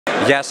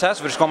Γεια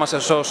σας, βρισκόμαστε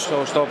στο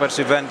ShowStoppers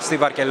event στη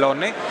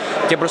Βαρκελόνη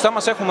και μπροστά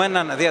μας έχουμε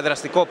έναν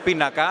διαδραστικό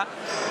πίνακα,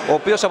 ο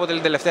οποίος αποτελεί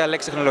τελευταία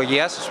λέξη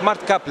τεχνολογίας,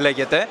 Smart Kapp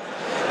λέγεται,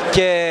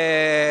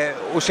 και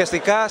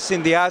ουσιαστικά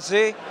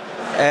συνδυάζει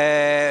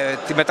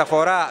τη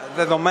μεταφορά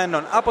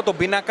δεδομένων από τον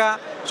πίνακα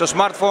στο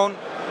smartphone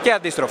και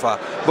αντίστροφα.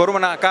 Μπορούμε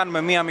να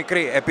κάνουμε μία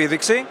μικρή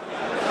επίδειξη.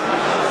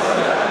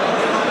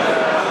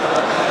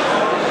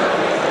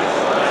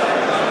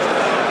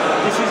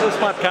 This is a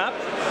smart kapp,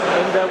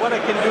 and what I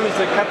can do is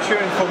capture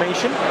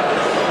information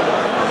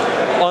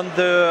on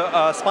the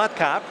smart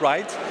kapp,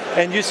 right?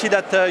 And you see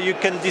that you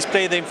can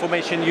display the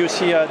information. You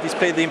see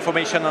display the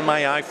information on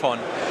my iPhone.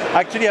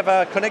 Actually,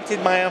 I've connected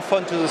my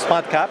iPhone to the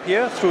smart kapp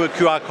here through a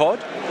QR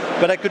code,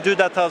 but I could do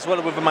that as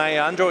well with my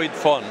Android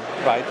phone,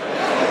 right?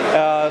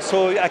 So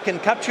I can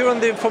capture on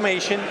the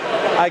information.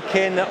 I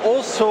can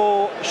also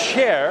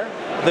share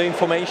the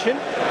information,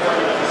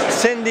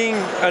 sending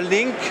a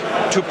link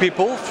to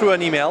people through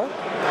an email.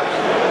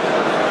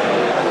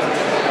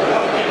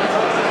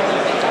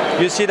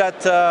 You see that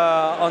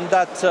on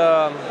that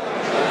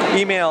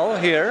email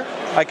here,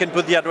 I can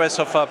put the address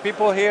of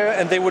people here,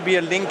 and there would be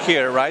a link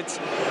here, right?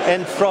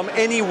 And from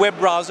any web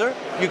browser,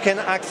 you can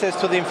access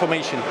to the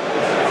information.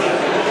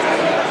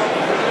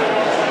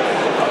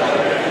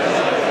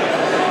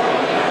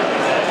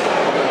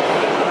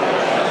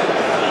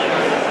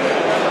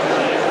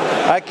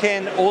 I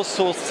can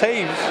also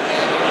save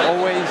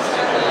always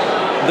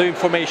the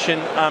information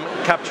I'm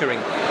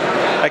capturing.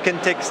 I can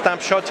take a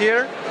snapshot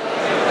here.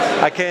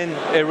 I can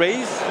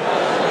erase.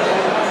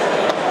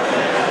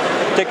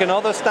 Take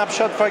another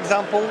snapshot, for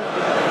example,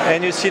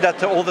 and you see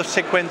that all the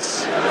sequence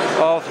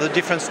of the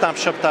different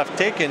snapshots I've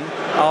taken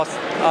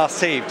are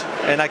saved,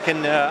 and I can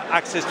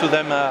access to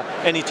them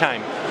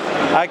anytime.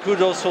 I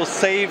could also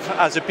save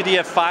as a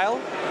PDF file,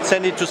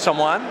 send it to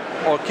someone,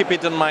 or keep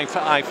it on my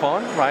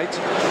iPhone, right?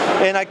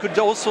 And I could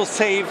also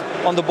save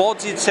on the board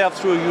itself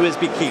through a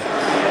USB key.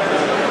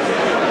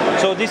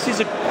 So this is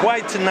a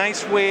quite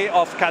nice way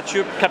of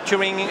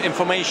capturing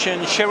information,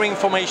 sharing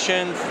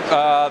information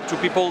to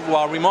people who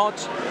are remote,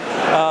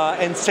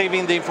 and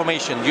saving the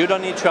information. You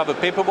don't need to have a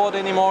paperboard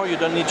anymore, you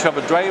don't need to have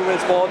a dry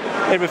erase board,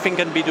 everything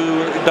can be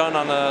done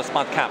on a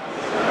smart kapp.